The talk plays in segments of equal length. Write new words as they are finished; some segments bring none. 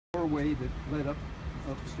doorway that led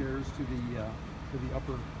upstairs to the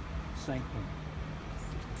upper sanctum.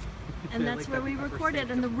 And that's where we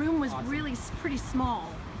recorded, and the room was really pretty small,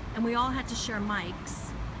 and we all had to share mics.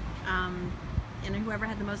 And whoever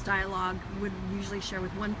had the most dialogue would usually share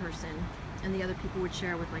with one person, and the other people would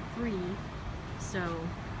share with like 3. So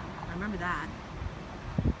I remember that.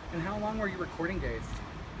 And how long were your recording days?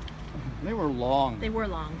 They were long. They were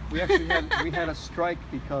long. We actually had a strike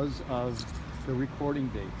because of the recording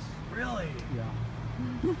dates. Really?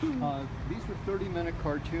 Yeah. These were 30-minute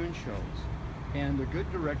cartoon shows, and a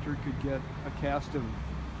good director could get a cast of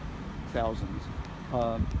thousands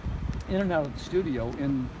in and out of the studio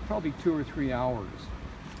in probably 2 or 3 hours.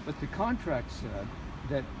 But the contract said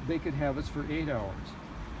that they could have us for 8 hours.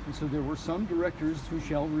 And so there were some directors who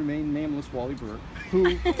shall remain nameless, Wally Burr,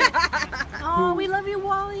 who we love you,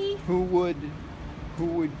 Wally. Who would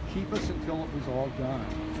keep us until it was all done.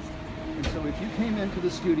 And so if you came into the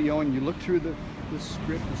studio and you looked through the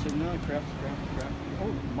script and said, no, crap,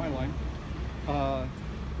 oh, my line,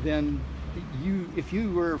 then if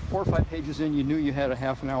you were 4 or 5 pages in, you knew you had a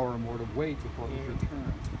half an hour or more to wait before it was your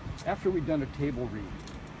turn. After we'd done a table read.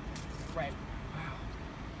 Right.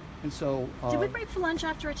 And so, did we break for lunch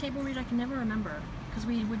after a table read? I can never remember, because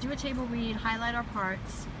we would do a table read, highlight our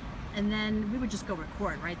parts, and then we would just go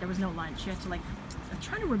record. Right? There was no lunch. You had to like. I'm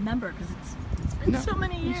trying to remember because it's been so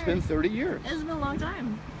many years. It's been 30 years. It's been a long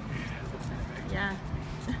time. Yeah.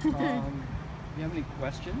 Do you have any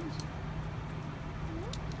questions?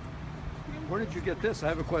 Where did you get this? I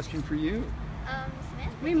have a question for you.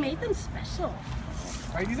 Samantha. We made them special.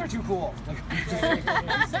 Right, these are too cool.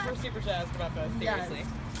 We're super jazzed about this, seriously. Yes.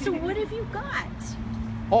 So what have you got?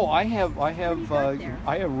 Oh, I have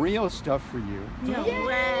there? Rio stuff for you. No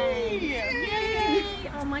way! Yay!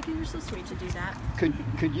 Oh, Micah, you're so sweet to do that.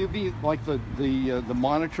 Could you be like the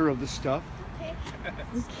monitor of the stuff?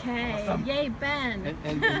 Okay. Awesome. Yay, Ben.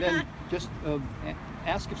 And then just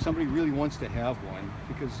ask if somebody really wants to have one,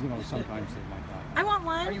 because sometimes they might not. I want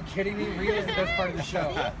one. Are you kidding me? Rio is the best part of the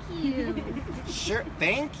show. Thank you. Sure,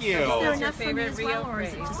 thank you. Is there What's your enough for me as favorite well, Rio or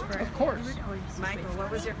is it phrase? just for Of course. Edward, or is it Michael, just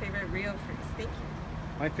what was your favorite Rio phrase? Thank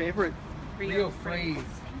you. My favorite. Rio phrase.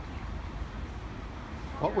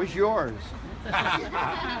 What was yours?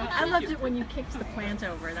 I loved it when you kicked the plant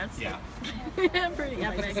over. That's pretty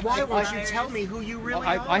epic. Why won't you tell me who you really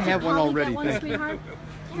are? I have one Holly, already. that one, Thank you.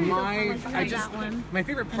 sweetheart? My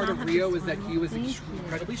favorite part of Rio is that he was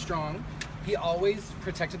incredibly strong. He always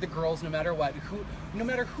protected the girls no matter what. No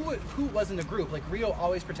matter who was in the group, like Rio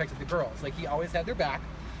always protected the girls. Like he always had their back.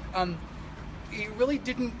 He really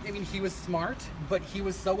didn't, he was smart, but he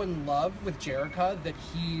was so in love with Jerica that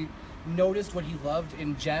he noticed what he loved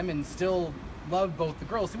in Jem and still loved both the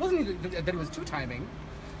girls. It wasn't even that it was two-timing.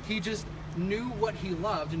 He just knew what he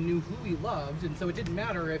loved and knew who he loved, and so it didn't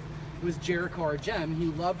matter if it was Jerica or Jem. He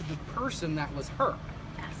loved the person that was her.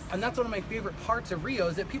 And that's one of my favorite parts of Rio,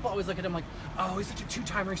 is that people always look at him like, oh, he's such a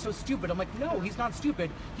two-timer, he's so stupid. I'm like, no, he's not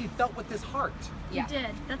stupid. He felt with his heart. He did.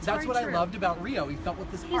 That's what very I true. loved about Rio. He felt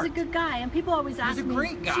with his heart. He's a good guy, and people always ask a me,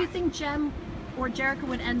 great guy. do you think Jem or Jerica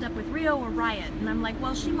would end up with Rio or Riot? And I'm like,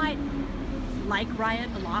 well, she might like Riot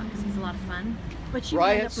a lot because he's a lot of fun, but she might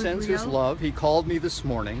end Riot up with sends Rio. his love. He called me this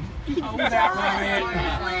morning. Oh,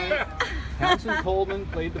 that Riot. Townsend Coleman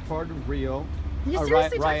played the part of Rio. You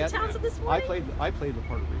seriously talked Riot. to Townsend this morning? I played the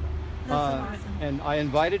part of Rio. That's so awesome. And I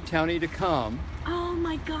invited Townie to come, Oh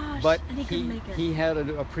my gosh! but and he couldn't make it. he had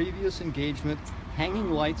a previous engagement hanging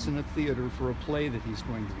lights in a theater for a play that he's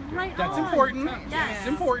going to be doing. Right That's on. important. Yes. It's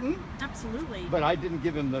important. Absolutely. But I didn't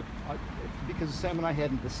give him because Sam and I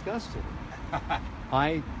hadn't discussed it.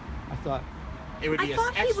 I thought, It would be I an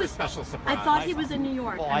thought he extra was. special surprise. I thought he was in New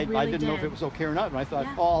York. well, I I really didn't know if it was okay or not. And I thought,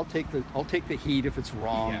 Yeah. oh, I'll take the heat if it's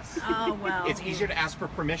wrong. Yes. Oh well. It's easier to ask for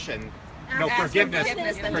permission. Ask for forgiveness.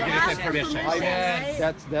 forgiveness than Forgiveness ask and for permission. permission, Yes.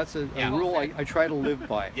 right? That's a Yeah. rule I try to live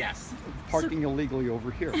by. Yes. Parking illegally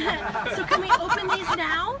over here. So can we open these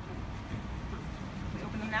now? We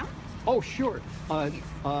open them now? Oh, sure. I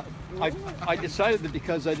decided that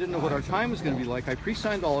because I didn't know what our time was going to be like, I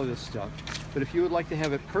pre-signed all of this stuff. But if you would like to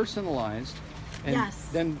have it personalized, and Yes.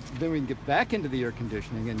 then we can get back into the air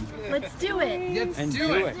conditioning and Let's do it. Let's And do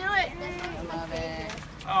do it. it. Do it. Love it.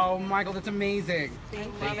 Oh, Michael, that's amazing.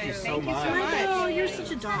 Thank you so much. Oh, you're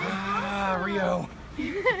such a dog. Ah, Rio.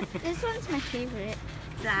 This one's my favorite.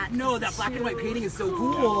 No, that black and white painting is so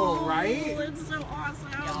cool, right? It's so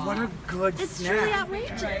awesome. What a good It's snap. truly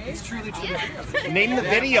outrageous. It's truly true. Name the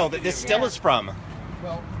video that this still is from.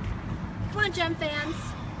 Well, Come on, Gem fans.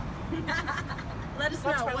 Let us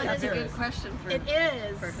know. That's a good question. It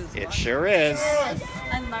is. It sure is. Yes.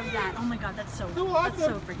 I love that. Oh my God, that's so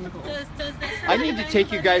freaking cool. I need to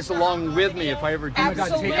take you guys along with me if I ever do this.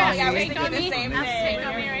 Absolutely. Take on I was me. thinking the same thing. Take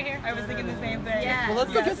on me right here. I was thinking the same thing. Yeah. Well,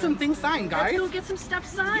 let's go get some things signed, guys. Let's go get some stuff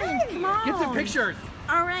signed. Come on. Get some pictures.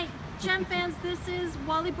 All right, Gem fans, this is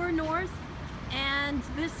WALLY BURR North, and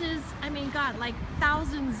this is, I mean, God, like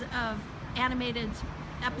thousands of animated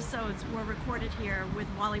episodes were recorded here with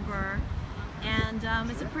WALLY BURR, and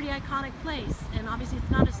it's a pretty iconic place. And obviously,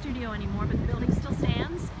 it's not a studio anymore, but the building still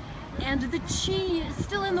stands, and the chi is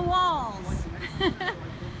still in the walls.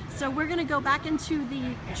 So we're gonna go back into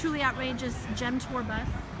the truly outrageous Gem tour bus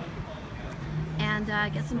and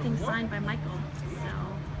get some things signed by Michael. So,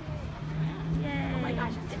 yay! Oh my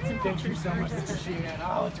gosh, get some Thank you pictures so much, first. Mr. Sheehan.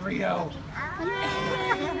 Oh, it's Rio.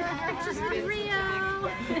 Yay! Pictures with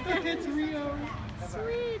Rio. It's Rio.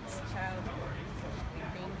 Sweet.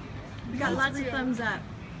 We got lots of thumbs up.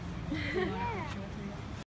 We'll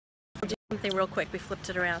do something real quick. We flipped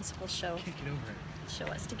it around, so we'll show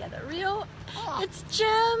us together. Rio, it's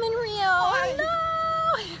Gem and Rio.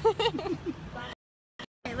 Hello.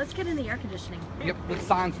 Okay, let's get in the air conditioning. Yep, let's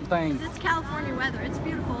sign some things. It's California weather. It's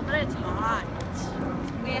beautiful, but it's hot.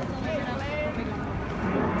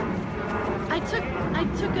 I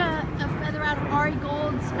took a feather out of Ari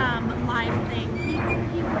Gold's live thing. He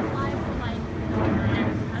went live for like,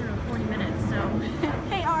 I don't know, 40 minutes. So,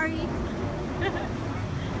 hey Ari.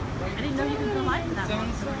 I didn't know you could go live for that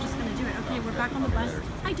long, so we're just gonna do it. Okay, we're back on the bus.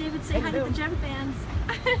 Hi David, say hi to the Gem fans.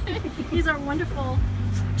 He's our wonderful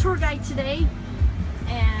tour guide today.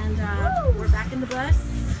 And we're back in the bus.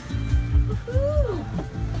 Woohoo!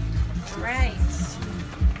 All right.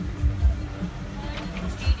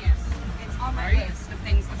 Genius. It's on my list of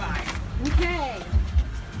things to buy. Okay.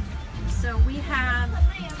 So we have,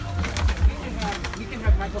 We can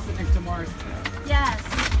have Michael sit next to Mars. yes.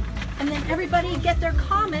 And then everybody get their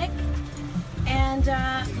comic, and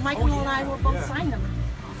Michael and I will both sign them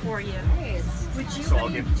for you. Would you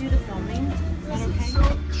do the filming? Okay. So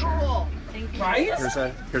cool. Thank you. Right?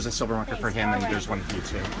 Here's a silver marker for him, and there's one for you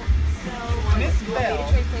too. Miss Bell.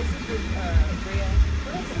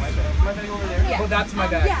 My bag over there? Oh, that's my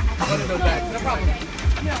bag. Yeah. One of those bags. No problem.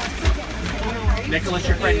 Nicholas,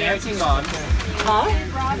 your friend Nancy's on. Huh?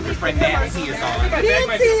 Your friend Nancy is on.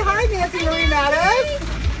 Nancy! Hi, Nancy Marie Mattis!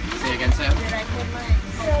 Say again, Sam.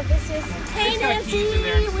 So this is, hey Nancy,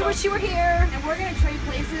 we wish you were here. And we're gonna trade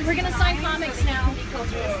places. We're gonna sign comics now.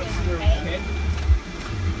 Okay.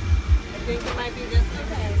 I think it might be this one.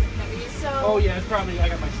 So, Oh, yeah, it's probably, I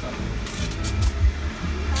got my stuff.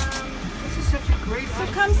 This is such a great so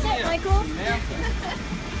come sit, Michael. Yeah.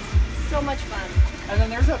 So much fun. And then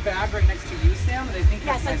there's a bag right next to you, Sam, and I think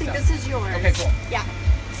Yes, that's I my think stuff. this is yours. Okay, cool. Yeah.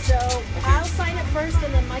 So I'll sign it first,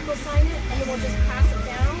 and then Michael sign it, and then we'll just pass it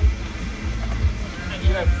down. And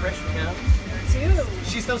you have fresh pens? Dude.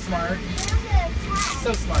 She's so smart.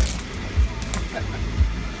 So smart.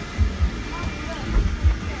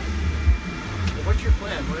 What's your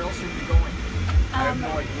plan? Where else are you going? I have no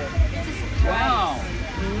idea. It's a surprise. Wow.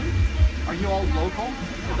 Are you all local?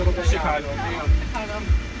 A little bit Chicago.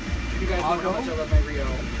 You guys know how much I love my Rio.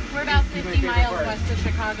 We're about 50 miles west of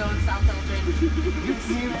Chicago and South Elgin. You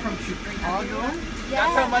came from Chicago?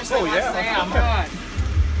 That's how much they love Sam.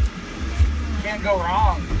 Can't go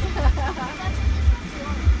wrong.